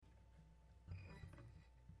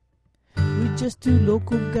just two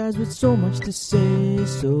local guys with so much to say.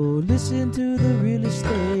 So listen to the Real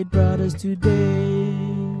Estate Brothers today.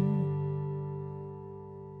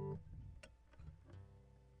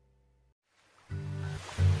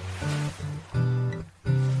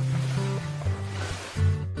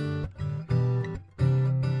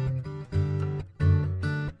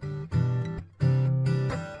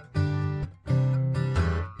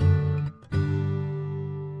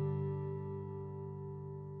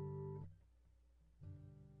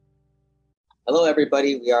 Hello,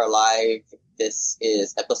 everybody. We are live. This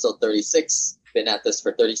is episode 36. Been at this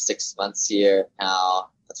for 36 months here now.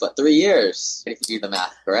 That's 3 years? If you do the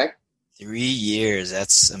math, correct? 3 years.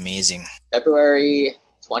 That's amazing. February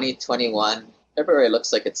 2021. February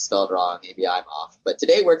looks like it's spelled wrong. Maybe I'm off. But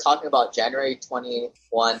today we're talking about January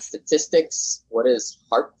 21 statistics. What is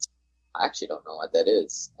HARP? I actually don't know what that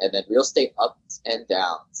is. And then real estate ups and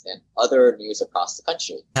downs and other news across the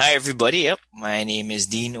country. Hi, everybody. Yep. My name is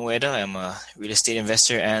Dean Ueda. I'm a real estate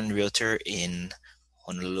investor and realtor in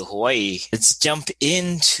Honolulu, Hawaii. Let's jump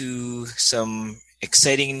into some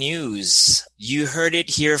exciting news. You heard it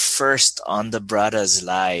here first on the Bradas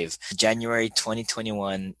Live. January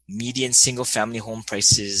 2021, median single-family home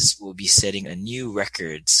prices will be setting a new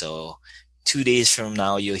record. So 2 days from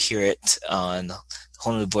now, you'll hear it on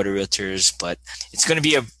Honolulu Board of Realtors, but it's going to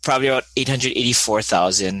be probably about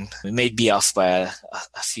 884,000. We may be off by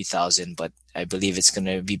a few thousand, but I believe it's going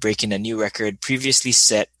to be breaking a new record previously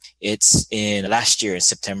set. It's in last year in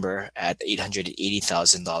September at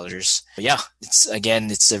 $880,000. Yeah,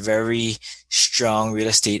 it's a very strong real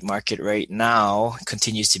estate market right now. It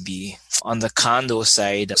continues to be. On the condo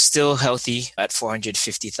side, still healthy at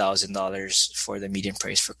 $450,000 for the median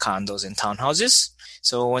price for condos and townhouses.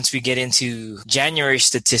 So once we get into January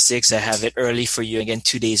statistics, I have it early for you. Again,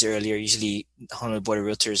 2 days earlier. Usually Honolulu Board of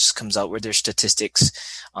Realtors comes out with their statistics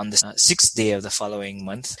on the 6th day of the following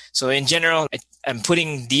month. So in general, I'm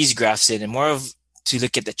putting these graphs in and more of to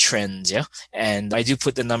look at the trends. Yeah. And I do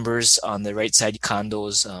put the numbers on the right side.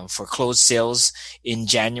 Condos for closed sales in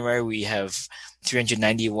January, we have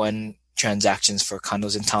 391 transactions for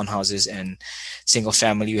condos and townhouses, and single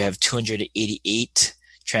family, we have 288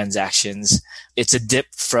 transactions. It's a dip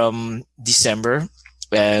from December,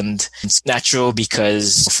 and it's natural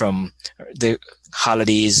because from the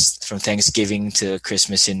holidays, from Thanksgiving to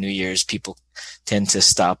Christmas and New Year's, people tend to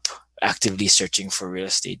stop actively searching for real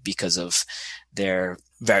estate because of their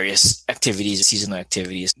various activities, seasonal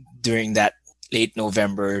activities. During that late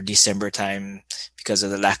November, December time, because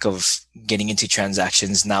of the lack of getting into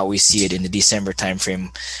transactions, now we see it in the December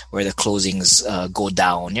timeframe where the closings go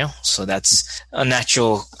down. Yeah, so that's a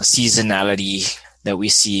natural seasonality that we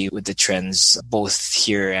see with the trends both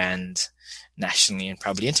here and nationally and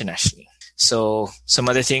probably internationally. So some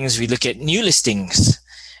other things, we look at new listings.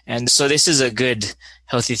 And so this is a good,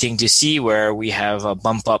 healthy thing to see where we have a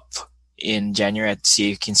bump up in January.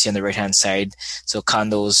 You can see on the right-hand side. So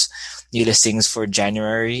condos, new listings for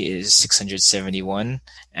January is 671.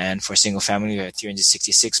 And for single family, we have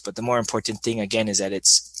 366. But the more important thing, again, is that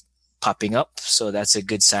it's popping up. So that's a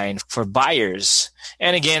good sign for buyers.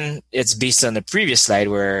 And again, it's based on the previous slide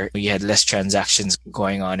where we had less transactions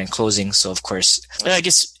going on and closing. So of course, I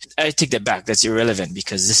guess I take that back. That's irrelevant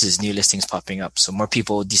because this is new listings popping up. So more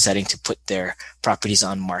people deciding to put their properties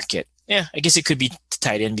on market. Yeah, I guess it could be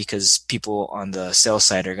tied in because people on the sales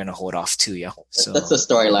side are going to hold off too. Yeah. So that's the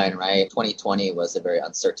storyline, right? 2020 was a very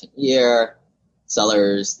uncertain year.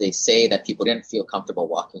 Sellers, they say that people didn't feel comfortable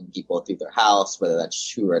walking people through their house, whether that's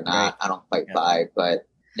true or not. Right. I don't quite buy, but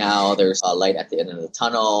now there's a light at the end of the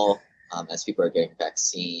tunnel as people are getting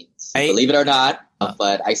vaccines. Believe it or not,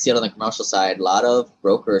 but I see it on the commercial side. A lot of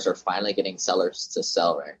brokers are finally getting sellers to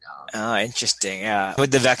sell right now. Interesting. Yeah.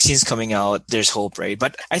 With the vaccines coming out, there's hope, right?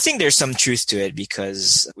 But I think there's some truth to it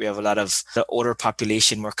because we have a lot of the older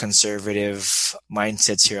population, more conservative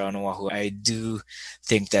mindsets here on Oahu. I do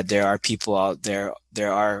think that there are people out there,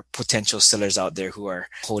 there are potential sellers out there who are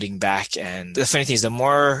holding back. And the funny thing is, the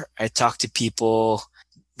more I talk to people,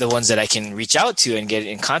 the ones that I can reach out to and get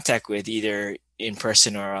in contact with, either in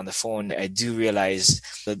person or on the phone, I do realize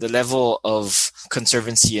that the level of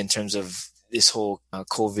conservancy in terms of this whole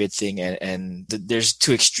COVID thing, and there's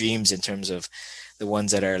two extremes in terms of the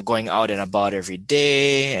ones that are going out and about every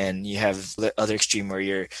day, and you have the other extreme where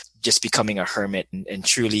you're just becoming a hermit and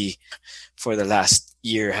truly for the last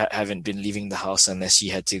year haven't been leaving the house unless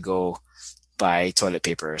you had to go buy toilet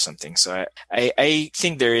paper or something. So I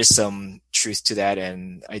think there is some truth to that.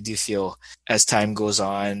 And I do feel as time goes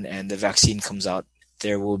on and the vaccine comes out,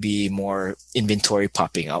 there will be more inventory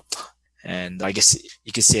popping up. And I guess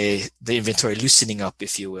you could say the inventory loosening up,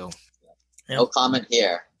 if you will. No comment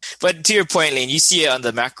here. But to your point, Lane, you see it on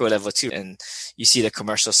the macro level too, and you see the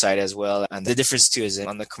commercial side as well. And the difference too is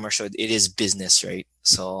on the commercial, it is business, right?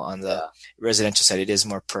 So on the residential side, it is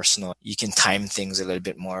more personal. You can time things a little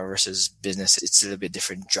bit more versus business. It's a little bit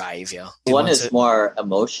different drive, yeah. One is more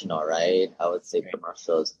emotional, right? I would say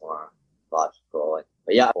commercial is more logical.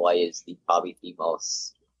 But yeah, Hawaii is probably the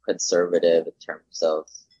most conservative in terms of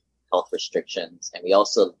health restrictions. And we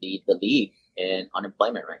also lead the league in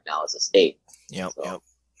unemployment right now as a state. Yep.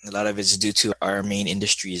 A lot of it's due to our main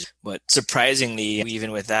industries. But surprisingly,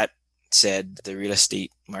 even with that said, the real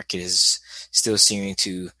estate market is still seeming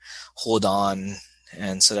to hold on.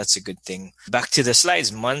 And so that's a good thing. Back to the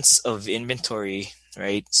slides, months of inventory,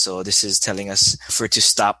 right? So this is telling us for it to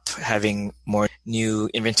stop having more new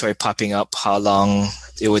inventory popping up, how long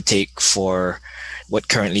it would take for what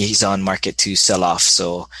currently is on market to sell off.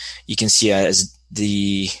 So you can see as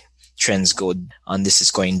the trends go on, this is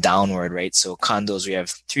going downward, right? So condos, we have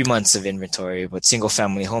 3 months of inventory, but single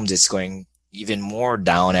family homes, it's going even more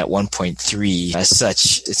down at 1.3. As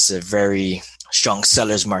such, it's a very strong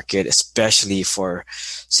seller's market, especially for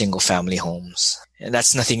single family homes. And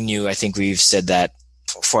that's nothing new. I think we've said that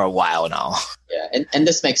for a while now. Yeah. And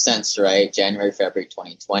this makes sense, right? January, February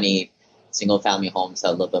 2020, single family homes have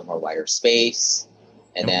a little bit more wider space.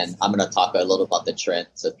 And then I'm going to talk a little about the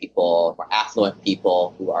trends of people, more affluent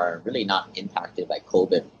people who are really not impacted by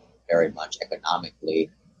COVID very much economically.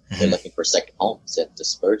 They're looking for second homes and to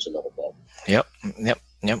splurge a little bit. Yep,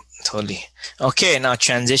 totally. Okay, now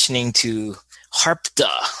transitioning to HARPTA.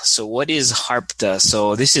 So what is HARPTA?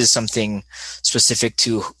 So this is something specific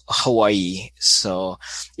to Hawaii. So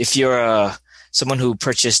if you're someone who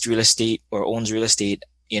purchased real estate or owns real estate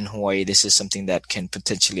in Hawaii, this is something that can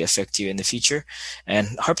potentially affect you in the future.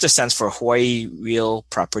 And HARPTA stands for Hawaii Real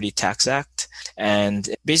Property Tax Act, and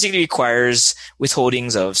it basically requires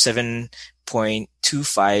withholdings of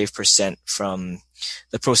 7.25% from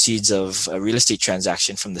the proceeds of a real estate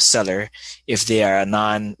transaction from the seller if they are a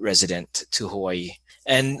non-resident to Hawaii.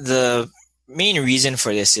 And the main reason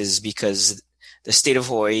for this is because the state of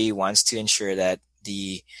Hawaii wants to ensure that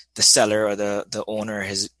the seller or the owner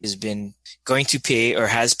has been going to pay or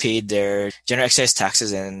has paid their general excise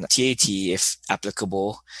taxes and TAT if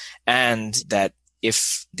applicable, and that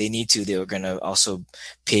if they need to, they were going to also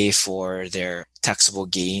pay for their taxable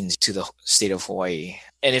gains to the state of Hawaii.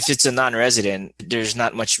 And if it's a non-resident, there's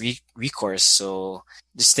not much recourse. So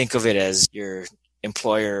just think of it as your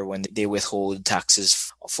employer when they withhold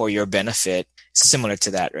taxes for your benefit, similar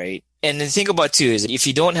to that, right? And the thing about too is if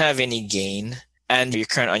you don't have any gain and you're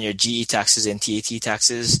current on your GE taxes and TAT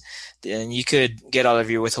taxes, then you could get all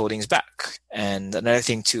of your withholdings back. And another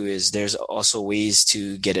thing too is there's also ways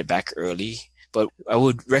to get it back early. But I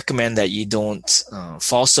would recommend that you don't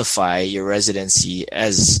falsify your residency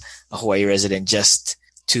as a Hawaii resident just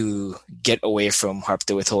to get away from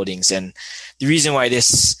HARPTA withholdings. And the reason why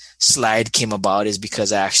this slide came about is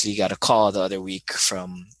because I actually got a call the other week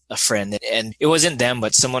from a friend, and it wasn't them,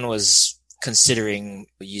 but someone was considering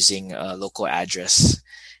using a local address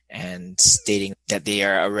and stating that they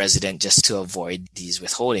are a resident just to avoid these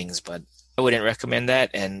withholdings. But I wouldn't recommend that.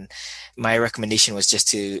 And my recommendation was just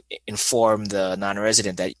to inform the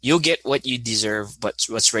non-resident that you'll get what you deserve, but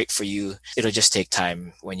what's right for you. It'll just take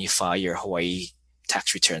time when you file your Hawaii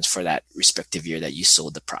tax returns for that respective year that you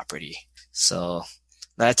sold the property. So a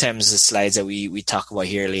lot of times the slides that we talk about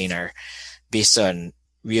here, Lane, are based on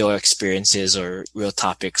real experiences or real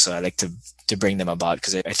topics. So I like to bring them about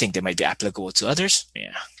because I think they might be applicable to others.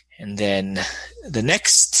 Yeah. And then the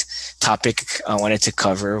next topic I wanted to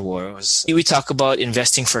cover was we talk about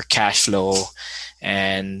investing for cash flow,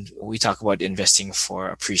 and we talk about investing for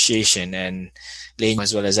appreciation. And Lane,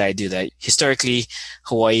 as well as I, do that. Historically,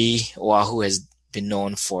 Hawaii, Oahu has been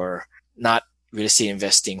known for not real estate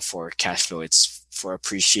investing for cash flow. It's for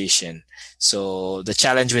appreciation. So the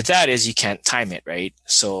challenge with that is you can't time it, right?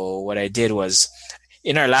 So what I did was,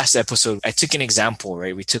 in our last episode, I took an example,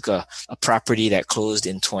 right? We took a property that closed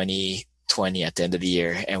in 2020 at the end of the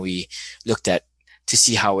year, and we looked at to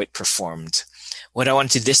see how it performed. What I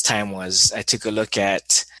wanted to this time was I took a look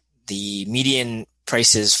at the median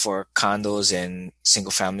prices for condos and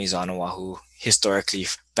single families on Oahu historically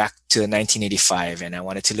back to 1985. And I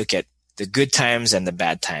wanted to look at the good times and the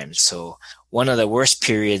bad times. So one of the worst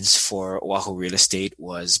periods for Oahu real estate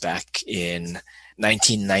was back in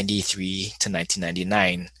 1993 to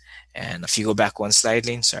 1999. And if you go back one slide,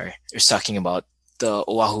 Lane, sorry, you're talking about the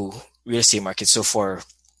Oahu real estate market. So for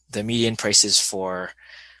the median prices for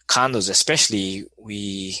condos, especially,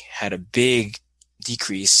 we had a big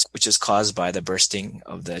decrease, which was caused by the bursting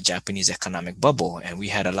of the Japanese economic bubble. And we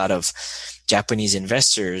had a lot of Japanese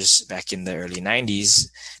investors back in the early 90s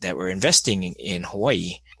that were investing in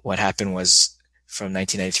Hawaii. What happened was from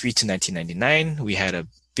 1993 to 1999, we had a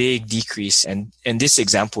big decrease. And this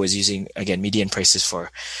example is using, again, median prices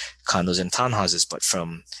for condos and townhouses, but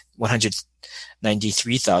from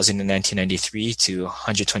 193,000 in 1993 to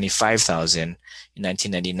 125,000 in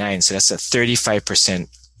 1999. So that's a 35%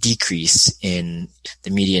 decrease in the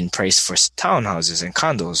median price for townhouses and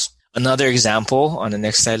condos. Another example on the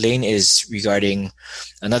next slide, Lane, is regarding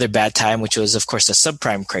another bad time, which was, of course, the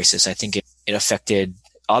subprime crisis. I think it affected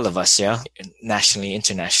all of us, nationally,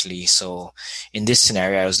 internationally. So in this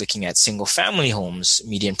scenario, I was looking at single family homes,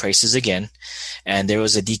 median prices again, and there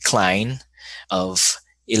was a decline of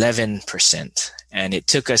 11%. And it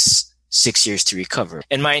took us 6 years to recover.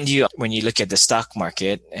 And mind you, when you look at the stock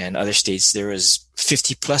market and other states, there was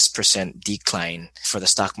 50+% decline for the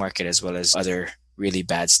stock market as well as other really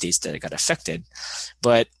bad states that got affected.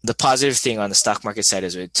 But the positive thing on the stock market side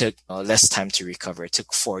is it took less time to recover. It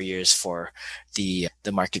took 4 years for the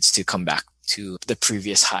markets to come back to the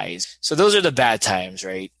previous highs. So those are the bad times,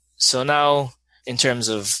 right? So now in terms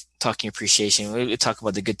of talking appreciation, we'll talk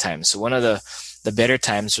about the good times. So one of the better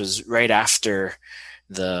times was right after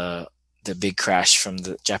the big crash from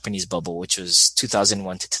the Japanese bubble, which was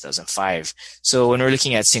 2001 to 2005. So when we're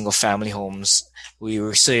looking at single family homes, we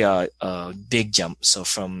were seeing a big jump. So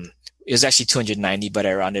it was actually 290, but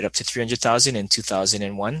I rounded up to 300,000 in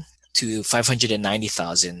 2001 to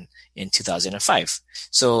 590,000 in 2005.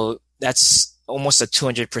 So that's almost a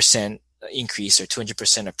 200% increase or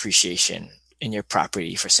 200% appreciation in your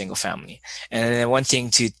property for single family. And then one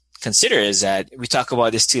thing to consider is that we talk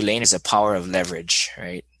about this too, Lane, is the power of leverage,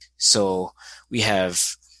 right? So we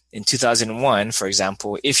have in 2001, for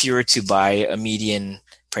example, if you were to buy a median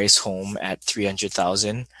price home at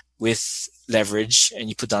 300,000 with leverage and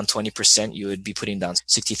you put down 20%, you would be putting down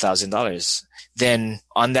 $60,000. Then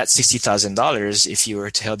on that $60,000, if you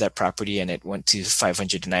were to hold that property and it went to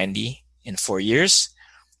 590 in 4 years,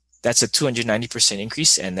 that's a 290%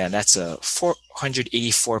 increase. And then that's a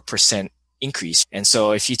 484% increase. And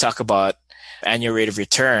so if you talk about annual rate of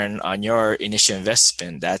return on your initial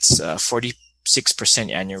investment, that's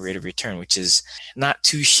 46% annual rate of return, which is not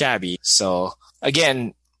too shabby. So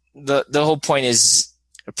again, the whole point is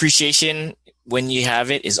appreciation, when you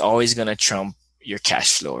have it, is always going to trump your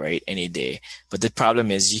cash flow, right? Any day. But the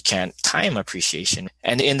problem is you can't time appreciation.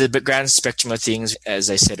 And in the grand spectrum of things,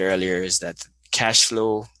 as I said earlier, is that cash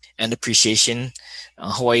flow and appreciation,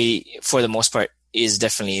 Hawaii, for the most part, is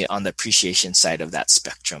definitely on the appreciation side of that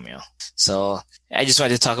spectrum, So I just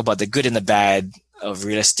wanted to talk about the good and the bad of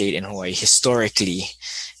real estate in Hawaii historically,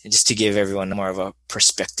 and just to give everyone more of a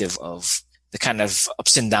perspective of the kind of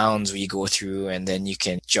ups and downs we go through, and then you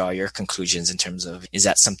can draw your conclusions in terms of, is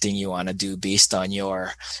that something you want to do based on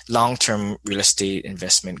your long-term real estate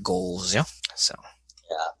investment goals, So.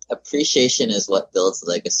 Yeah, appreciation is what builds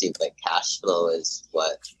legacy, but cash flow is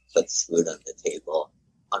what puts food on the table.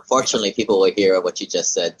 Unfortunately, people will hear what you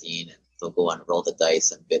just said, Dean, and they'll go and roll the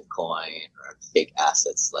dice on Bitcoin or big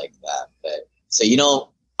assets like that. But so,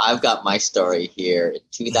 I've got my story here. In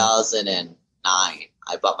 2009, I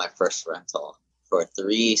bought my first rental for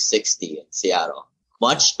 $360 in Seattle.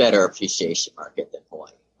 Much better appreciation market than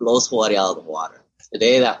Hawaii. Blows Hawaii out of the water.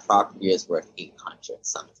 Today, that property is worth $800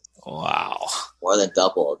 something. Wow. More than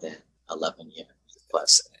doubled in 11 years. But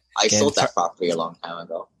I sold that property a long time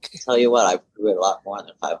ago. I tell you what, I grew it a lot more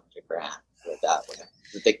than $500,000 with that.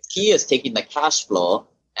 The key is taking the cash flow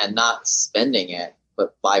and not spending it,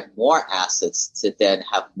 but buy more assets to then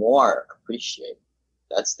have more appreciate.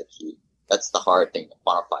 That's the key. That's the hard thing to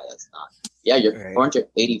quantify. That's not. Yeah, your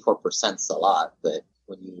 484% is a lot, but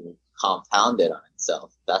when you compound it on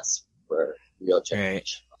itself, that's where real change. Right.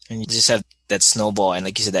 And you just have that snowball and,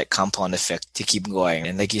 like you said, that compound effect to keep going.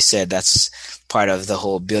 And like you said, that's part of the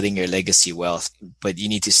whole building your legacy wealth. But you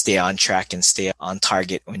need to stay on track and stay on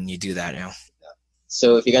target when you do that.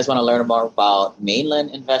 So if you guys want to learn more about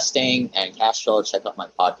mainland investing and cash flow, check out my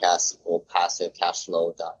podcast,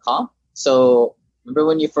 passivecashflow.com. So remember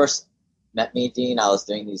when you first met me, Dean? I was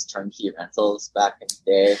doing these turnkey rentals back in the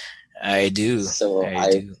day. I do. So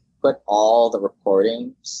I put all the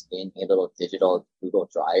recordings in a little digital Google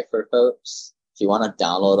Drive for folks. If you want to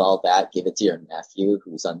download all that, give it to your nephew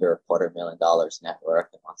who's under $250,000 net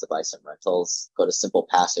worth and wants to buy some rentals. Go to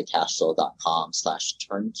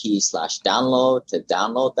simplepassivecashflow.com/turnkey/download to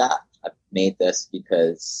download that. I've made this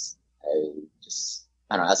because I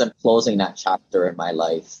don't know, as I'm closing that chapter in my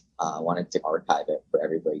life, I wanted to archive it for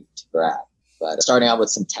everybody to grab. But starting out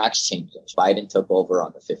with some tax changes. Biden took over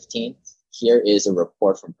on the 15th. here is a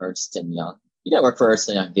report from Ernst & Young. You didn't work for Ernst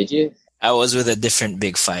 & Young, did you? I was with a different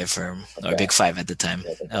Big Five firm, or Okay. Big Five at the time.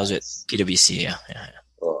 I was with PwC, yeah.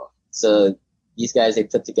 Cool. So these guys, they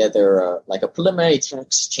put together like a preliminary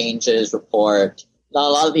tax changes report. Now,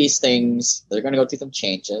 a lot of these things, they're going to go through some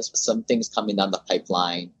changes, but some things coming down the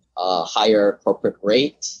pipeline, higher corporate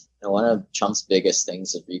rate. One of Trump's biggest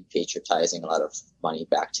things is repatriatizing a lot of money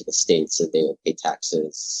back to the states so they will pay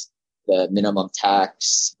taxes. The minimum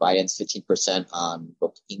tax, Biden's 15% on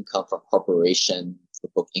booked income from corporations, the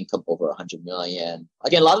booked income over 100 million.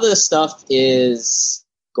 Again, a lot of this stuff is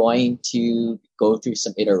going to go through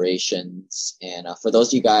some iterations. And for those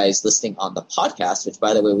of you guys listening on the podcast, which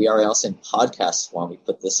by the way, we are also in podcast form. We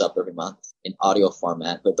put this up every month in audio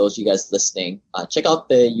format. But those of you guys listening, check out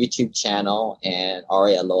the YouTube channel and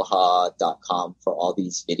raaloha.com for all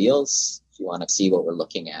these videos. If you want to see what we're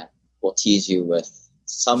looking at, we'll tease you with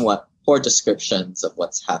somewhat poor descriptions of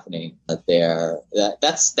what's happening there.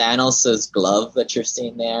 That's Thanos' glove that you're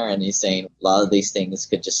seeing there. And he's saying a lot of these things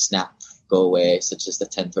could just go away, such as the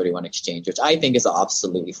 1031 exchange, which I think is an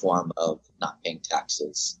obsolete form of not paying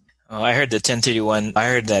taxes. Oh, I heard the 1031. I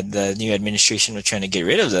heard that the new administration was trying to get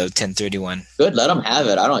rid of the 1031. Good, let them have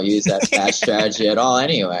it. I don't use that bad strategy at all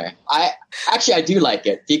anyway. I do like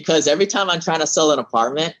it because every time I'm trying to sell an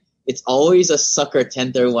apartment, it's always a sucker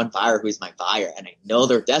 1031 buyer who's my buyer. And I know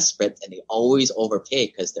they're desperate and they always overpay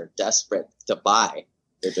because they're desperate to buy.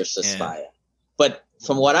 They're just a buyer. But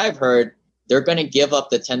from what I've heard, they're going to give up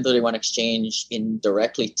the 1031 exchange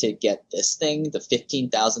indirectly to get this thing, the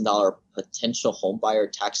 $15,000 potential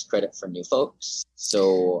homebuyer tax credit for new folks.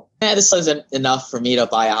 So this isn't enough for me to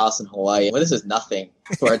buy a house in Hawaii. Well, this is nothing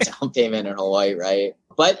for a down payment in Hawaii, right?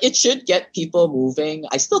 But it should get people moving.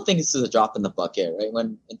 I still think this is a drop in the bucket, right?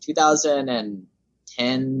 When in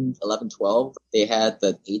 2010, 11, 12, they had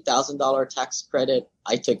the $8,000 tax credit.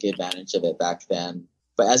 I took advantage of it back then.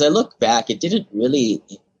 But as I look back, it didn't really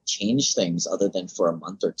change things other than for a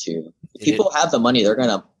month or two. If people have the money, they're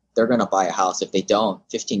gonna buy a house. If they don't,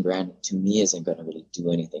 $15,000 to me isn't gonna really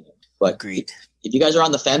do anything. But agreed. If you guys are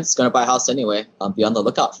on the fence, gonna buy a house anyway, be on the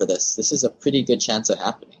lookout for this. This is a pretty good chance of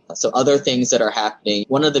happening. So other things that are happening,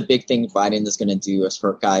 one of the big things Biden is gonna do is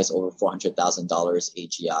for guys over $400,000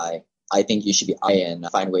 AGI. I think you should be and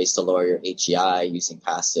find ways to lower your AGI using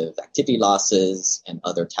passive activity losses and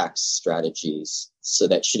other tax strategies. So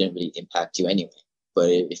that shouldn't really impact you anyway. But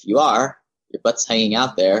if you are, your butt's hanging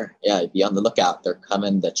out there, be on the lookout. They're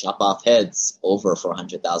coming to chop off heads over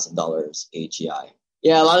 $400,000 AGI.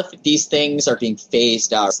 Yeah, a lot of these things are being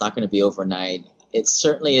phased out. It's not going to be overnight. It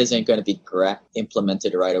certainly isn't going to be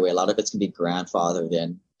implemented right away. A lot of it's going to be grandfathered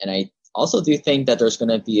in. And I also do think that there's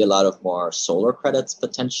going to be a lot of more solar credits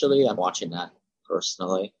potentially. I'm watching that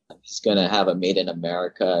personally. He's going to have a Made in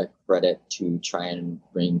America credit to try and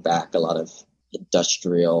bring back a lot of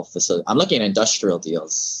industrial facility. I'm looking at industrial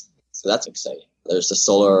deals. So that's exciting. There's the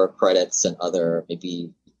solar credits and other,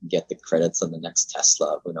 maybe you can get the credits on the next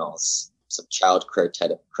Tesla, who knows, some child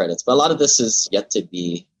credits. But a lot of this is yet to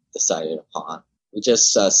be decided upon. We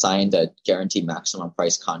just signed a guaranteed maximum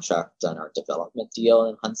price contract on our development deal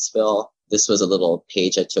in Huntsville. This was a little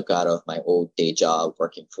page I took out of my old day job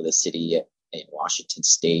working for the city in Washington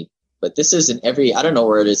State. But this is in I don't know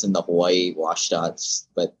where it is in the Hawaii WSDOTs,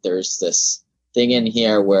 but there's this thing in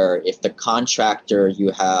here where if the contractor you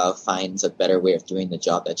have finds a better way of doing the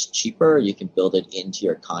job that's cheaper, you can build it into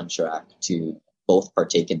your contract to both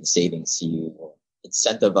partake in the savings. So you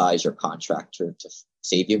incentivize your contractor to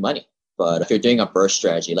save you money. But if you're doing a burst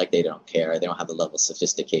strategy, like they don't care. They don't have the level of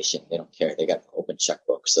sophistication. They don't care. They got open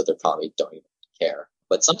checkbooks, so they probably don't even care.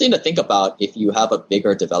 But something to think about if you have a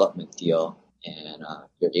bigger development deal and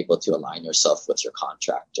you're able to align yourself with your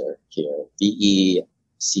contractor here.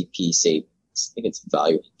 VECP, say, I think it's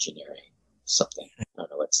value engineering, something. I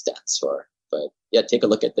don't know what it stands for. But yeah, take a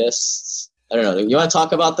look at this. I don't know. You want to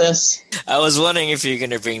talk about this? I was wondering if you're going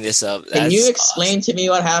to bring this up. Can you explain to me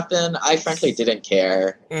what happened? I frankly didn't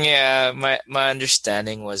care. Yeah, my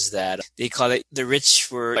understanding was that they call it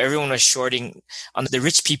everyone was shorting, the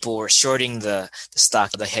rich people were shorting the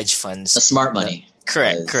stock, the hedge funds. The smart money.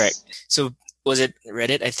 Correct. So was it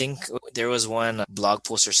Reddit? I think there was one blog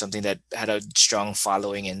post or something that had a strong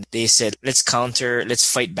following, and they said, let's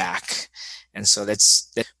fight back. And so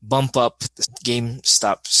let's bump up the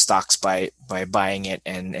GameStop stocks by buying it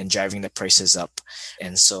and driving the prices up.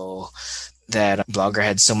 And so that blogger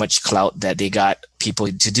had so much clout that they got people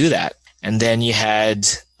to do that. And then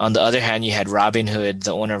on the other hand, you had Robinhood,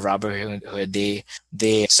 the owner of Robinhood.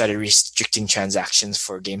 They started restricting transactions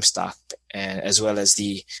for GameStop, and as well as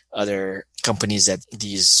the other companies that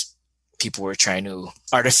these people were trying to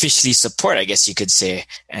artificially support, I guess you could say.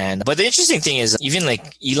 But the interesting thing is, even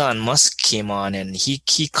like Elon Musk came on and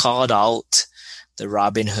he called out the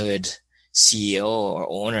Robinhood CEO or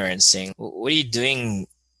owner and saying, what are you doing?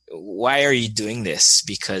 Why are you doing this?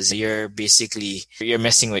 Because you're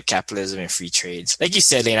messing with capitalism and free trade. Like you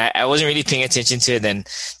said, Lane, I wasn't really paying attention to it. Then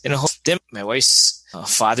my wife's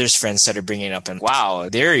father's friends started bringing it up, and wow,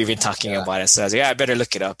 they're even talking about it. So I was like, I better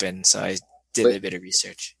look it up. And so I did a bit of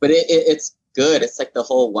research. But it's good. It's like the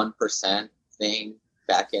whole 1% thing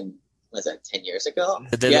back in, was that 10 years ago?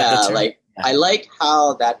 I like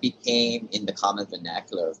how that became in the common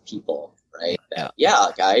vernacular of people, right?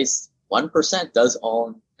 Guys, 1% does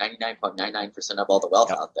own 99.99% of all the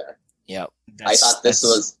wealth out there. Yeah. I thought this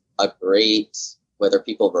was a great, whether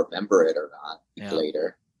people remember it or not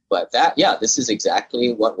later. But this is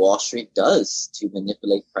exactly what Wall Street does to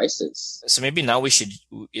manipulate prices. So maybe now when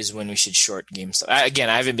we should short GameStop. Again,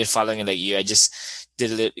 I haven't been following it like you. I just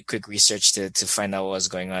did a little quick research to find out what was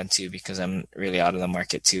going on too, because I'm really out of the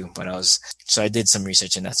market too. So I did some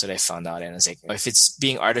research and that's what I found out. And I was like, if it's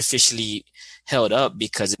being artificially held up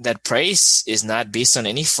because that price is not based on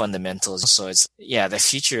any fundamentals. So it's, the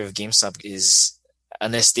future of GameStop is,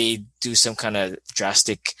 unless they do some kind of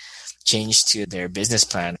drastic change to their business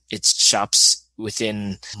plan, it's shops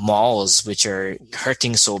within malls, which are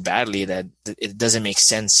hurting so badly that it doesn't make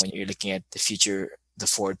sense when you're looking at the future, the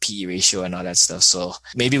forward PE ratio and all that stuff. So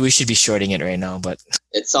maybe we should be shorting it right now, but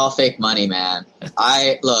it's all fake money, man.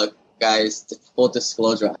 Look, guys, full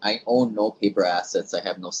disclosure, I own no paper assets. I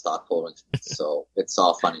have no stock holdings. So it's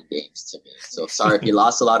all fun and games to me. So sorry if you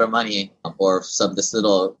lost a lot of money or if this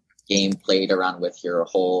little game played around with your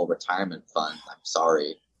whole retirement fund. I'm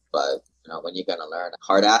sorry. But when you're going to learn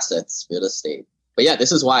hard assets, real estate. But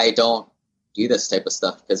this is why I don't do this type of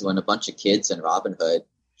stuff, because when a bunch of kids in Robinhood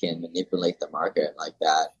can manipulate the market like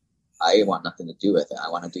that, I want nothing to do with it. I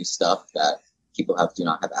want to do stuff that people do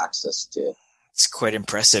not have access to. It's quite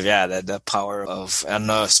impressive, the power of, I don't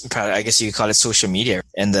know, I guess you could call it social media,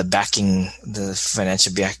 and the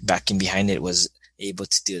financial backing behind it was able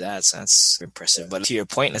to do that. So that's impressive. But to your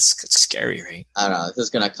point, it's scary, right? I don't know. This is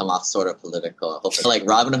going to come off sort of political. Like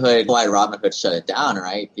Robinhood, why Robinhood shut it down,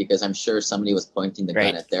 right? Because I'm sure somebody was pointing the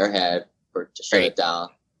gun at their head to shut it down.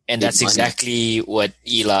 And that's exactly what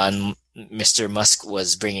Mr. Musk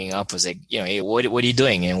was bringing up, was like, hey, what are you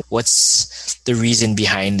doing? And what's the reason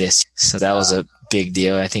behind this? So that was a big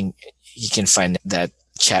deal. I think you can find that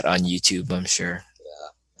chat on YouTube, I'm sure.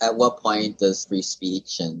 At what point does free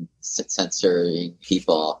speech and censoring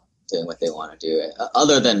people doing what they want to do,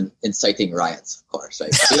 other than inciting riots, of course,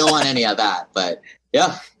 right? We don't want any of that. But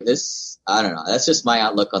I don't know. That's just my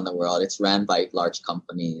outlook on the world. It's ran by large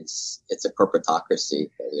companies. It's a corporatocracy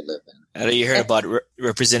that we live in. I know you heard about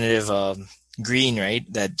Representative Green,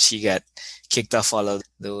 right? That she got kicked off all of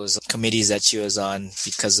those committees that she was on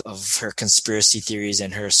because of her conspiracy theories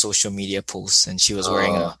and her social media posts. And she was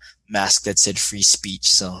wearing a mask that said free speech.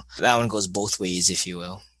 So that one goes both ways, if you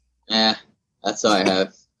will. That's all I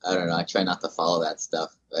have. I don't know. I try not to follow that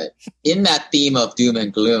stuff. But in that theme of doom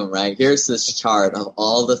and gloom, right, here's this chart of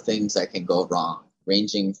all the things that can go wrong,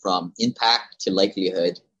 ranging from impact to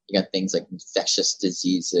likelihood. You got things like infectious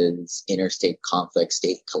diseases, interstate conflict,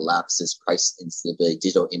 state collapses, price instability,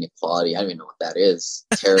 digital inequality. I don't even know what that is.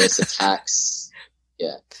 Terrorist attacks.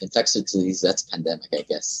 Infectious disease, that's pandemic, I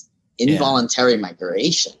guess. Involuntary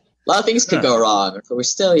migration. A lot of things could go wrong, but we're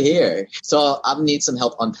still here. So I need some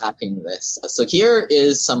help unpacking this. So here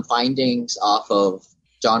is some findings off of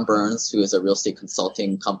John Burns, who is a real estate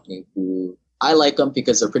consulting company who I like them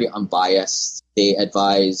because they're pretty unbiased. They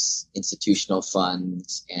advise institutional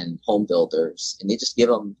funds and home builders, and they just give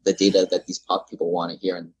them the data that these people want to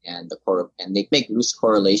hear, and they make loose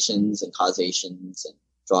correlations and causations and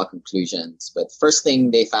draw conclusions. But the first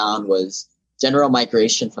thing they found was general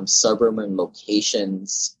migration from suburban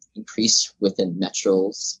locations increased within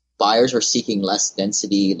metros. Buyers are seeking less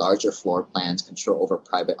density, larger floor plans, control over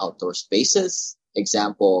private outdoor spaces.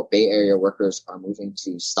 Example, Bay Area workers are moving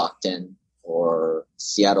to Stockton, or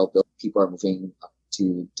Seattle people are moving up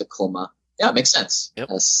to Tacoma. Yeah, it makes sense. Yep.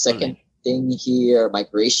 Second thing here,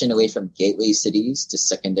 migration away from gateway cities to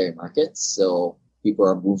secondary markets. So people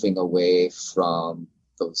are moving away from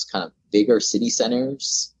those kind of bigger city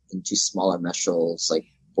centers into smaller metros like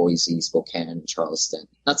Boise, Spokane, Charleston.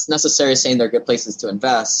 Not necessarily saying they're good places to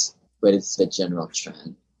invest, but it's the general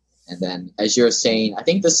trend. And then, as you're saying, I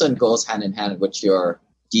think this one goes hand in hand with your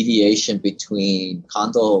deviation between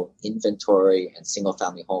condo inventory and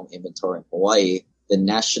single-family home inventory in Hawaii. The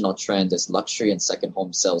national trend is luxury and second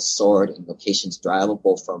home sales soared in locations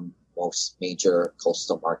drivable from most major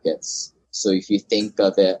coastal markets. So if you think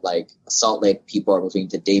of it like Salt Lake, people are moving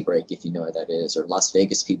to Daybreak, if you know what that is, or Las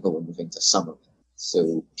Vegas, people are moving to Summerlin.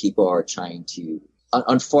 So people are trying to,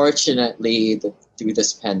 unfortunately, through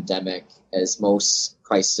this pandemic, as most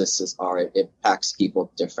crises are, it impacts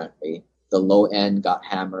people differently. The low end got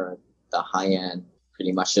hammered. The high end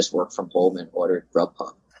pretty much just worked from home and ordered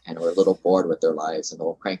Grubhub and were a little bored with their lives and a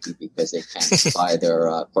little cranky because they can't buy their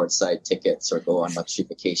courtside tickets or go on luxury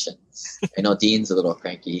vacations. I know Dean's a little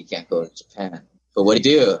cranky. He can't go to Japan. But what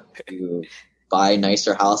do? You buy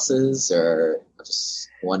nicer houses? Or just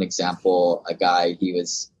one example, a guy, he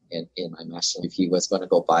was in my master, if he was going to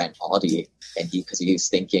go buy an Audi, and because he was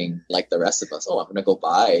thinking like the rest of us, I'm going to go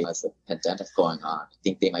buy as the pandemic going on. I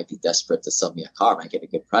think they might be desperate to sell me a car. I might get a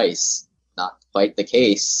good price. Not quite the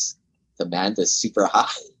case. Demand is super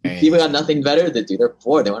high. People got nothing better to do. They're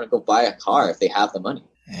poor. They want to go buy a car if they have the money.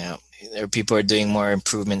 Yeah. There are people are doing more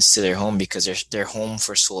improvements to their home because they're home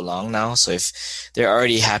for so long now. So if they're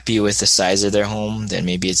already happy with the size of their home, then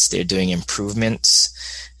maybe they're doing improvements.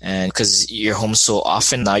 And because you're home so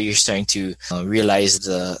often, now you're starting to realize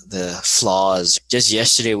the flaws. Just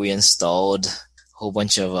yesterday, we installed a whole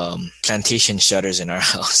bunch of plantation shutters in our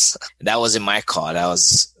house. That wasn't my call. That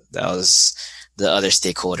was the other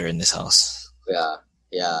stakeholder in this house. Yeah.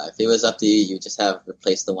 If it was up to you, you just have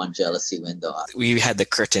replaced the one jealousy window. We had the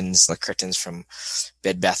curtains from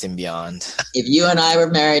Bed Bath & Beyond. If you and I were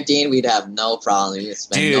married, Dean, we'd have no problem. We'd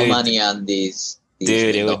spend no money on these.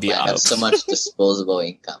 Dude, it would be I have so much disposable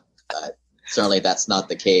income, but certainly that's not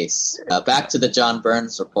the case. Back to the John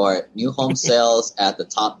Burns report. New home sales at the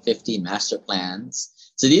top 50 master plans.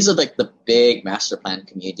 So these are like the big master plan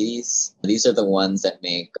communities. These are the ones that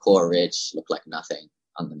make Core Ridge look like nothing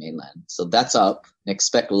on the mainland. So that's up.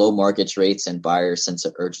 Expect low mortgage rates and buyers' sense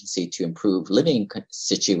of urgency to improve living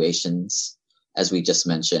situations, as we just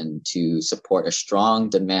mentioned, to support a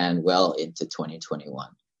strong demand well into 2021.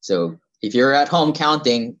 So if you're at home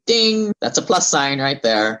counting, ding, that's a plus sign right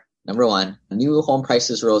there. Number one, new home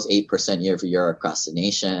prices rose 8% year over year across the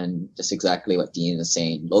nation. Just exactly what Dean is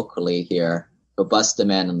saying locally here. Robust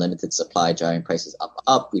demand and limited supply driving prices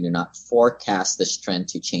up. We do not forecast this trend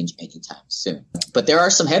to change anytime soon. But there are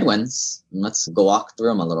some headwinds. Let's go walk through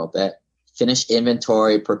them a little bit. Finished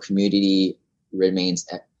inventory per community remains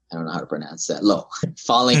at, I don't know how to pronounce that, low,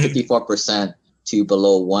 falling 54% to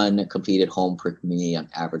below one completed home per community on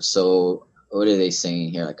average. So what are they saying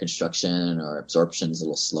here? Like construction or absorption is a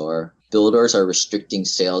little slower. Builders are restricting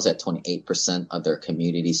sales at 28% of their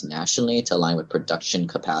communities nationally to align with production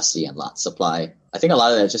capacity and lot supply. I think a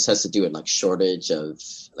lot of that just has to do with like shortage of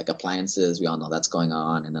like appliances. We all know that's going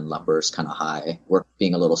on. And then lumber is kind of high. We're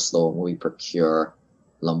being a little slow when we procure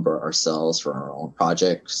lumber ourselves for our own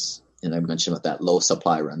projects. And I mentioned about that low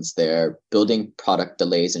supply runs there. Building product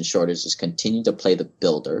delays and shortages continue to play the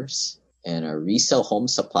builders. And our resale home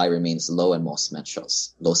supply remains low in most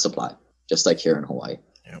metros. Low supply, just like here in Hawaii.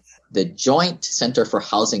 Yep. The Joint Center for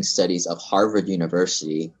Housing Studies of Harvard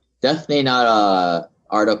University, definitely not a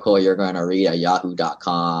article you're going to read at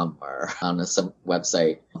yahoo.com or on some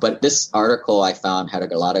website. But this article I found had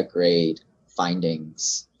a lot of great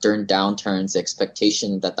findings. During downturns, the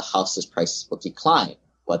expectation that the house's prices will decline.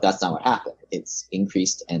 But that's not what happened. It's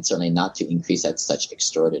increased, and certainly not to increase at such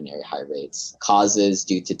extraordinary high rates. Causes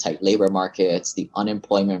due to tight labor markets, the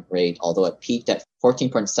unemployment rate, although it peaked at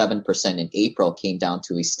 14.7% in April, came down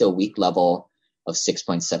to a still weak level of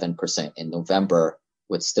 6.7% in November,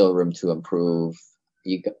 with still room to improve.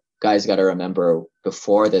 You guys got to remember,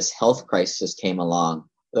 before this health crisis came along,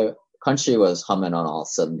 the country was humming on all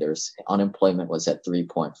cylinders. Unemployment was at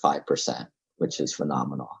 3.5%. Which is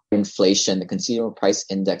phenomenal. Inflation, the consumer price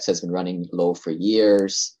index has been running low for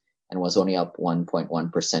years and was only up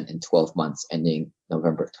 1.1% in 12 months ending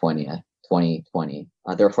November 20th, 2020.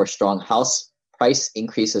 Therefore, strong house price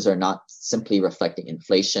increases are not simply reflecting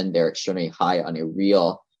inflation. They're extremely high on a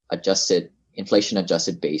real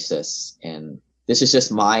inflation-adjusted basis. And this is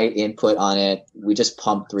just my input on it. We just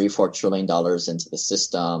pumped $3-4 trillion into the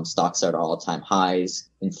system. Stocks are at all-time highs.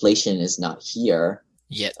 Inflation is not here.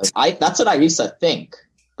 Yet. That's what I used to think.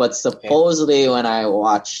 But supposedly when I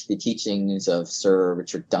watched the teachings of Sir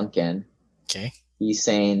Richard Duncan, he's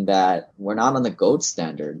saying that we're not on the gold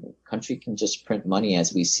standard. The country can just print money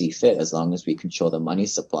as we see fit as long as we control the money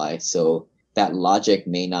supply. So that logic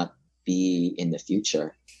may not be in the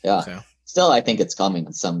future. Yeah. Okay. Still, I think it's coming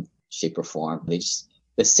in some shape or form.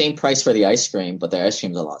 The same price for the ice cream, but the ice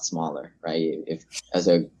cream's a lot smaller, right? If as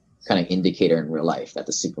a kind of indicator in real life at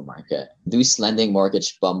the supermarket. Loose lending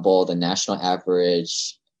mortgage bumble, the national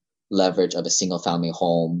average leverage of a single family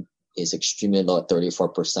home is extremely low at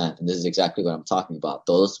 34%. And this is exactly what I'm talking about.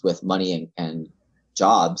 Those with money and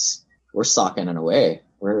jobs we're socking it away.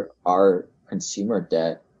 Our consumer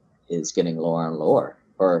debt is getting lower and lower,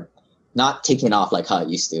 or not taking off like how it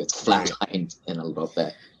used to. It's flatlined in a little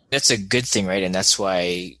bit. That's a good thing, right? And that's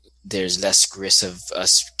why there's less risk of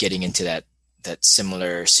us getting into that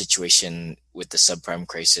similar situation with the subprime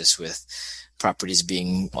crisis, with properties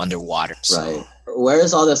being underwater. So. Right. Where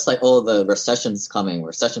is all this like, oh, the recession's coming.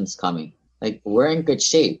 Like, we're in good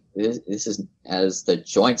shape. This is, as the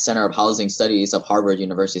Joint Center of Housing Studies of Harvard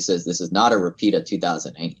University says, this is not a repeat of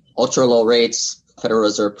 2008. Ultra low rates. Federal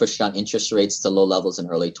Reserve pushed down interest rates to low levels in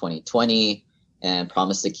early 2020 and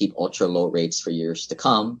promised to keep ultra low rates for years to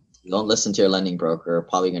come. You don't listen to your lending broker.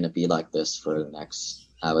 Probably going to be like this for the next,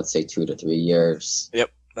 I would say, 2 to 3 years.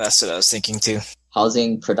 Yep, that's what I was thinking too.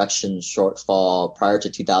 Housing production shortfall. Prior to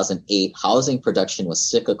 2008, housing production was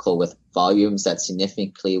cyclical with volumes that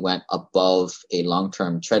significantly went above a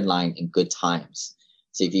long-term trend line in good times.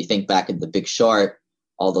 So if you think back at The Big Short,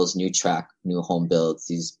 all those new home builds,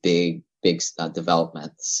 these big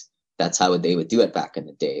developments, that's how they would do it back in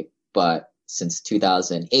the day. But since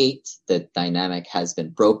 2008, the dynamic has been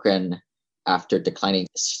broken. After declining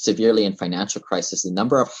severely in financial crisis, the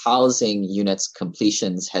number of housing units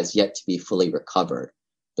completions has yet to be fully recovered.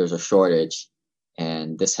 There's a shortage,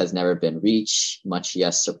 and this has never been reached, much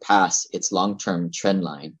less surpassed its long-term trend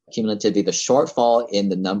line. Cumulatively, the shortfall in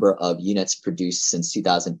the number of units produced since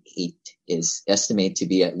 2008 is estimated to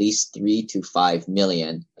be at least 3 to 5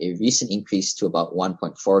 million. A recent increase to about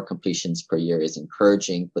 1.4 completions per year is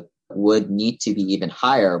encouraging, but would need to be even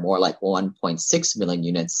higher, more like 1.6 million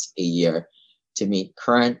units a year, to meet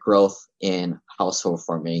current growth in household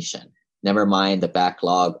formation. Never mind the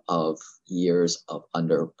backlog of years of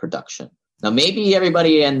underproduction. Now, maybe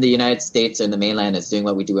everybody in the United States and the mainland is doing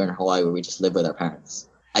what we do in Hawaii, where we just live with our parents.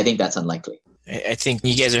 I think that's unlikely. I think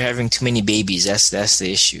you guys are having too many babies. That's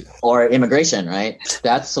the issue. Or immigration, right?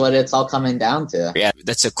 That's what it's all coming down to. Yeah,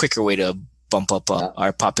 that's a quicker way to bump up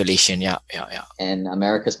our population. Yeah. And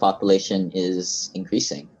America's population is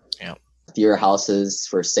increasing. Yeah. Fewer houses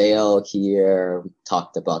for sale here. We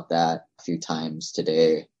talked about that a few times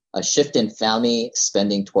today. A shift in family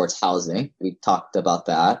spending towards housing. We talked about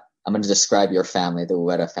that. I'm going to describe your family, the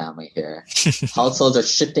Ueda family here. Households are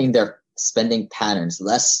shifting their spending patterns,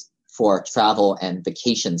 less for travel and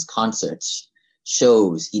vacations, concerts,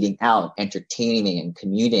 shows, eating out, entertaining and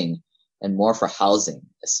commuting, and more for housing,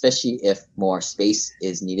 especially if more space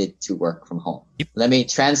is needed to work from home. Yep. Let me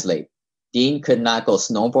translate. Dean could not go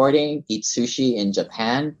snowboarding, eat sushi in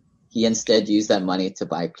Japan. He instead used that money to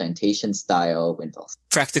buy plantation-style windows.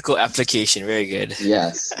 Practical application. Very good.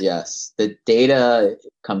 Yes. The data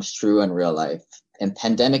comes true in real life. And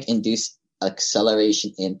pandemic-induced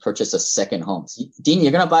acceleration in purchase of second homes. Dean,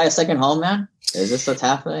 you're going to buy a second home, man? Is this what's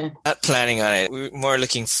happening? Not planning on it. We're more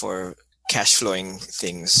looking for cash flowing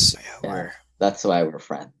things. Yeah, that's why we're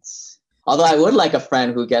friends. Although I would like a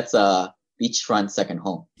friend who gets a beachfront second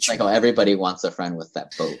home. It's like, everybody wants a friend with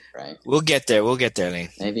that boat, right? We'll get there, Lane.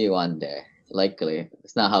 Maybe one day. Likely.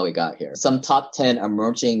 It's not how we got here. Some top 10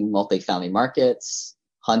 emerging multifamily markets: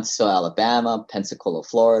 Huntsville, Alabama; Pensacola,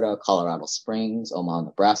 Florida; Colorado Springs; Omaha,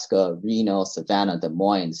 Nebraska; Reno; Savannah; Des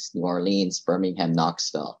Moines; New Orleans; Birmingham;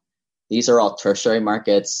 Knoxville. These are all tertiary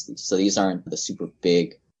markets, so these aren't the super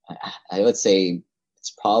big. I would say it's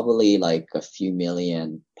probably like a few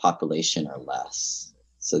million population or less.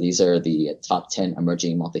 So these are the top 10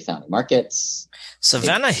 emerging multifamily markets.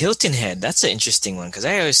 Savannah, Hilton Head. That's an interesting one, because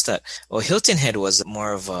I always thought, Hilton Head was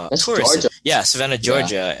more of a tourist. Georgia. Yeah, Savannah,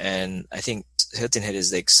 Georgia. Yeah. And I think Hilton Head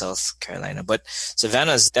is like South Carolina. But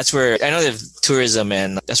Savannah's, that's where, I know the tourism,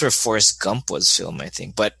 and that's where Forrest Gump was filmed, I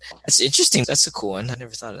think. But that's interesting. That's a cool one. I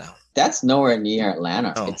never thought of that one. That's nowhere near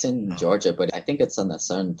Atlanta. It's in Georgia, but I think it's on the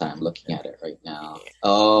southern time. I'm looking at it right now. Yeah.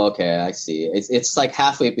 Oh, okay. I see. It's like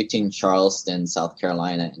halfway between Charleston, South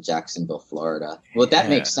Carolina, and Jacksonville, Florida. Well, that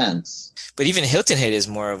makes sense. But even Hilton Head is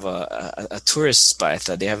more of a tourist spot. I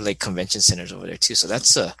thought they have like convention centers over there too. So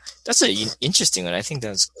that's a interesting one. I think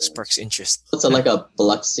that sparks interest. It's like a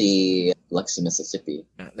Biloxi, Mississippi.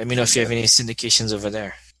 Let me know if you have any syndications over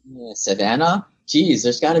there. Yeah, Savannah? Geez,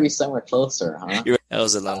 there's got to be somewhere closer, huh? That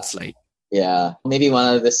was a long flight. Yeah. Maybe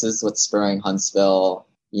one of this is what's spurring Huntsville.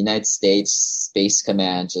 United States Space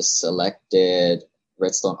Command just selected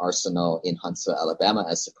Redstone Arsenal in Huntsville, Alabama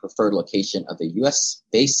as the preferred location of the U.S.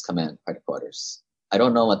 Space Command headquarters. I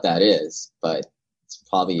don't know what that is, but it's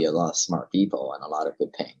probably a lot of smart people and a lot of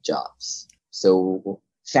good paying jobs. So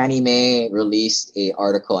Fannie Mae released an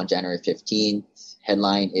article on January 15th.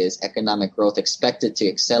 Headline is Economic Growth Expected to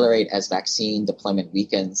Accelerate as Vaccine Deployment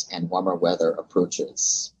Weakens and Warmer Weather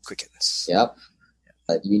Approaches. Quickens. Yep.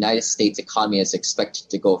 The United States economy is expected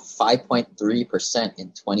to go 5.3%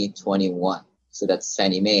 in 2021. So that's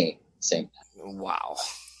Fannie Mae saying that. Wow.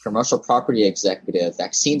 Commercial property executive,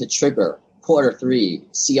 vaccine to trigger Q3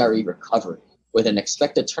 CRE recovery with an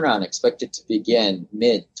expected turnaround expected to begin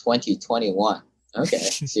mid-2021. Okay,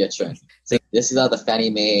 see a trend. So this is how the Fannie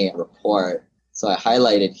Mae report. So I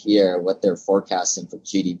highlighted here what they're forecasting for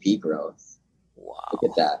GDP growth. Wow. Look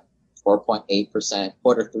at that. 4.8%,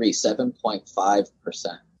 Q3,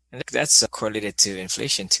 7.5%. And that's correlated to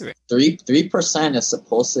inflation too, right? 3% is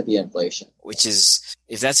supposed to be inflation. Which is,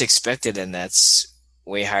 if that's expected, then that's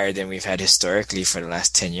way higher than we've had historically for the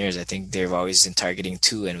last 10 years. I think they've always been targeting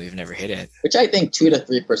 2 and we've never hit it. Which I think 2 to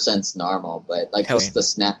 3% is normal, but like this is the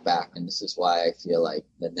snapback, and this is why I feel like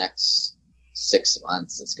the next 6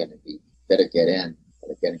 months is going to be better get in.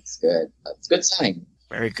 Better getting's good. It's a good sign.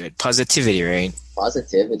 Very good. Positivity, right?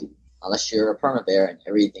 Positivity. Unless you're a perma bear and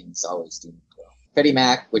everything's always doing well. Freddie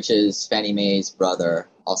Mac, which is Fannie Mae's brother,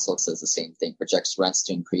 also says the same thing. Projects rents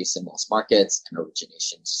to increase in most markets and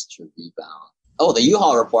originations to rebound. Oh, the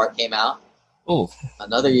U-Haul report came out. Oh.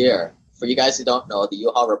 Another year. For you guys who don't know, the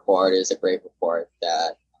U-Haul report is a great report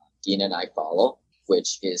that Dean and I follow,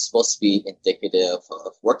 which is supposed to be indicative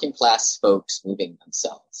of working class folks moving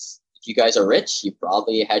themselves. If you guys are rich, you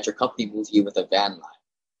probably had your company move you with a van line,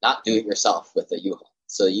 not do it yourself with a U-Haul.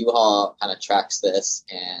 So U-Haul kind of tracks this,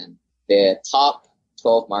 and the top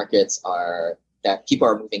 12 markets are that people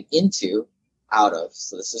are moving into, out of.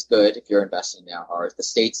 So this is good if you're investing there. The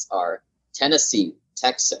states are Tennessee,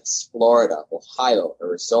 Texas, Florida, Ohio,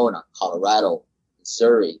 Arizona, Colorado,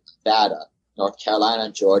 Missouri, Nevada, North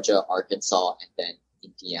Carolina, Georgia, Arkansas, and then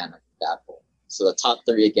Indiana. So the top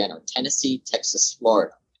 3 again are Tennessee, Texas,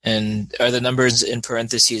 Florida. And are the numbers in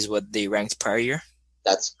parentheses what they ranked prior year?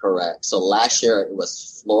 That's correct. So last year it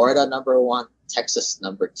was Florida number 1, Texas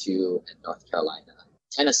number 2, and North Carolina.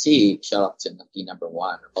 Tennessee shot up to be number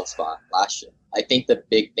 1 or both spot last year. I think the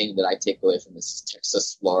big thing that I take away from this is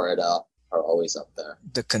Texas, Florida are always up there.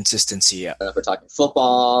 The consistency, yeah. If we're talking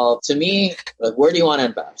football, to me, like, where do you want to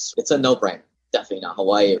invest? It's a no-brainer. Definitely not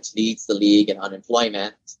Hawaii, which leads the league in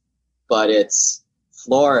unemployment, but it's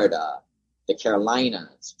Florida, the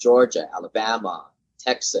Carolinas, Georgia, Alabama,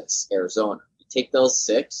 Texas, Arizona. Take those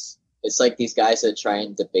 6. It's like these guys that try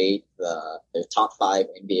and debate the top 5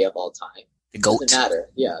 NBA of all time. The GOAT. Doesn't matter.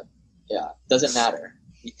 Yeah. Doesn't matter.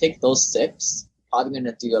 You take those 6, probably going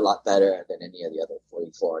to do a lot better than any of the other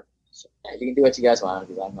 44. So, yeah, you can do what you guys want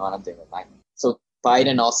to do. I know what I'm doing with mine. So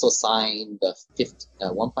Biden also signed the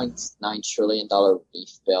 $1.9 trillion relief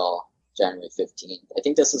bill January 15th. I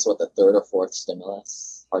think this is what the 3rd or 4th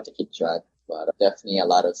stimulus. Hard to keep track, but definitely a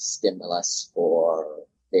lot of stimulus for.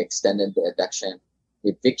 They extended the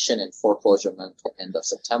eviction and foreclosure until end of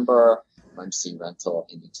September, emergency rental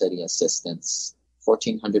and utility assistance,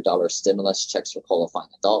 $1,400 stimulus checks for qualifying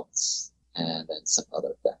adults, and then some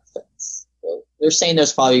other benefits. So they're saying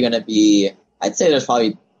there's probably going to be, I'd say there's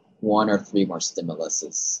probably 1 or 3 more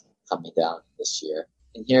stimuluses coming down this year.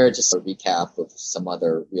 And here, just a recap of some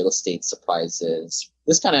other real estate surprises.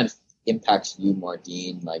 This kind of impacts you more,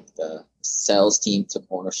 Dean, like the sales team took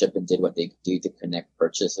ownership and did what they do to connect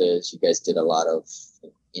purchases. You guys did a lot of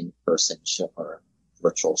in-person or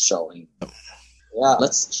virtual showing. Yeah,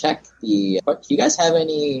 let's check do you guys have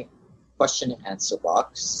any question and answer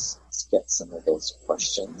box? Let's get some of those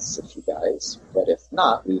questions if you guys, but if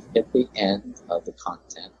not, we've hit the end of the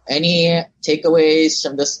content. Any takeaways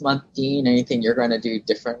from this month, Dean? Anything you're going to do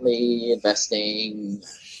differently, investing,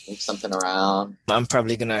 move something around? I'm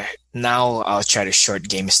probably I'll try to short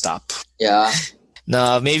GameStop. Yeah.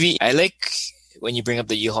 No, maybe I like when you bring up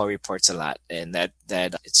the U-Haul reports a lot, and that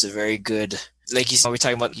it's a very good, like you said, we're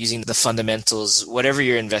talking about using the fundamentals, whatever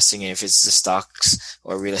you're investing in, if it's the stocks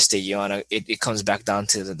or real estate, it comes back down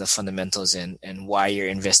to the fundamentals and why you're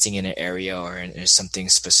investing in an area or in something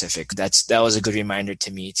specific. That was a good reminder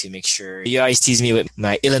to me to make sure. You always tease me with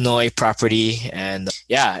my Illinois property, and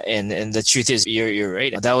and the truth is you're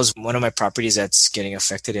right. That was one of my properties that's getting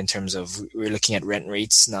affected in terms of we're looking at rent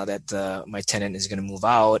rates now that my tenant is going to move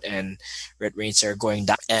out and rent rates are going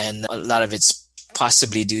down, and a lot of it's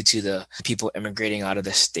possibly due to the people immigrating out of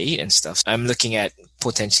the state and stuff. I'm looking at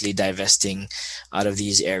potentially divesting out of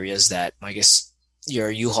these areas that I guess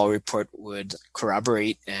your U-Haul report would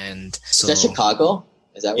corroborate. And so, is that Chicago?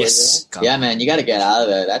 Is that where yes, you're at? Yeah, man, you got to get out of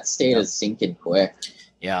there. That state is sinking quick.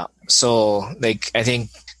 Yeah. So like, I think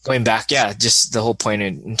going back, just the whole point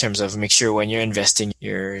in terms of make sure when you're investing,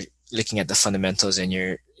 you're looking at the fundamentals and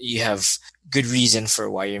you have good reason for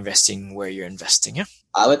why you're investing where you're investing. Yeah.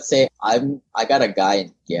 I would say I got a guy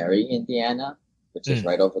in Gary, Indiana, which is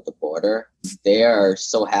right over the border. They are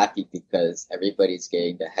so happy because everybody's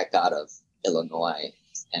getting the heck out of Illinois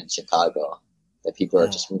and Chicago that people are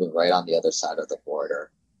just moving right on the other side of the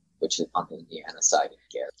border, which is on the Indiana side of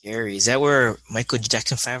Gary. Gary, is that where Michael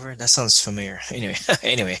Jackson Favre? That sounds familiar.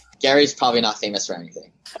 Anyway. Gary's probably not famous for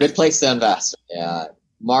anything. Good place to invest. Yeah.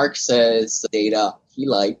 Mark says the data he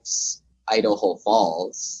likes, Idaho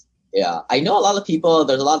Falls. Yeah. I know a lot of people,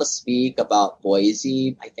 there's a lot of speak about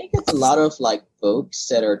Boise. I think it's a lot of like folks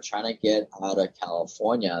that are trying to get out of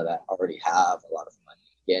California that already have a lot of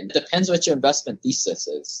money. And it depends what your investment thesis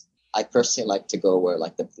is. I personally like to go where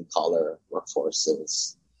like the blue collar workforce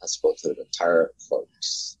is, as opposed to the retired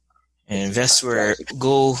folks. And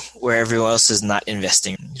go where everyone else is not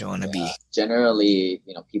investing. You don't want to be. Generally,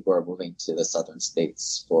 people are moving to the southern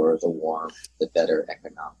states for the warm, the better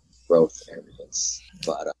economic growth areas.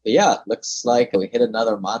 But yeah, looks like we hit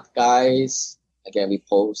another month, guys. Again, we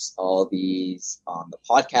post all these on the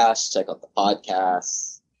podcast. Check out the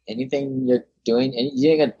podcast. Anything you're doing? You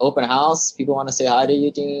doing an open house? People want to say hi to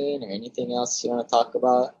you, Dean, or anything else you want to talk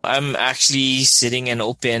about? I'm actually sitting and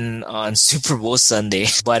open on Super Bowl Sunday.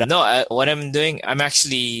 But no, what I'm doing, I'm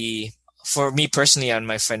actually, for me personally, on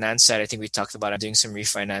my finance side, I think we talked about, I'm doing some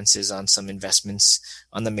refinances on some investments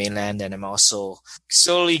on the mainland. And I'm also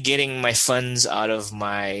slowly getting my funds out of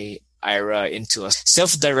my IRA into a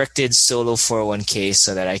self-directed solo 401k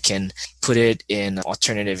so that I can put it in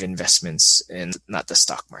alternative investments and not the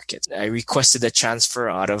stock market. I requested a transfer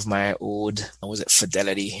out of my old,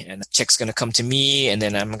 Fidelity, and the check's going to come to me, and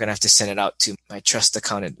then I'm going to have to send it out to my trust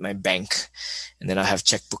account at my bank, and then I'll have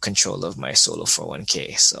checkbook control of my solo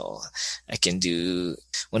 401k. So I can do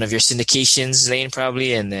one of your syndications, Lane,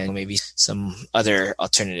 probably, and then maybe some other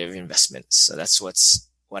alternative investments. So that's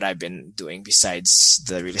what I've been doing besides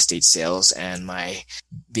the real estate sales and my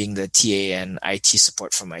being the TA and IT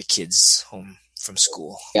support for my kids home from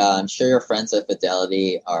school. Yeah, I'm sure your friends at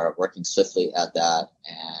Fidelity are working swiftly at that,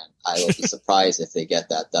 and I will be surprised if they get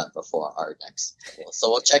that done before our next. So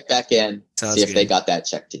we'll check back in, see if they got that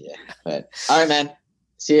check to you. But all right, man.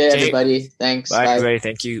 See you, everybody. Thanks. Bye, everybody.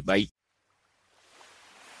 Thank you. Bye.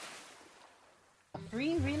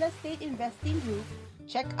 Free real estate investing group.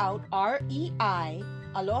 Check out reialoha.com.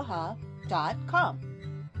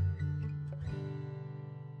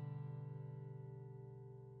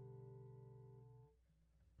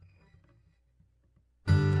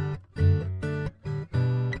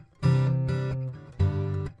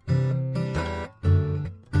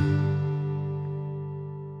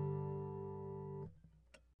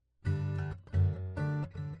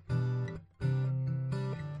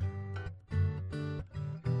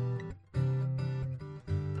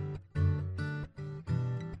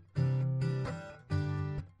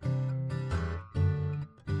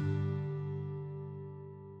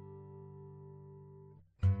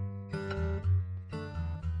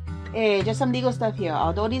 Hey, just some legal stuff here.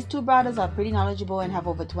 Although these two brothers are pretty knowledgeable and have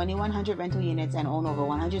over 2,100 rental units and own over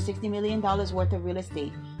 $160 million worth of real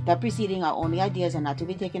estate, the preceding are only ideas and not to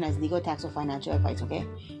be taken as legal, tax, or financial advice, okay?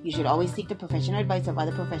 You should always seek the professional advice of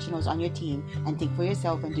other professionals on your team and think for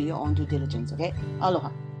yourself and do your own due diligence, okay? Aloha.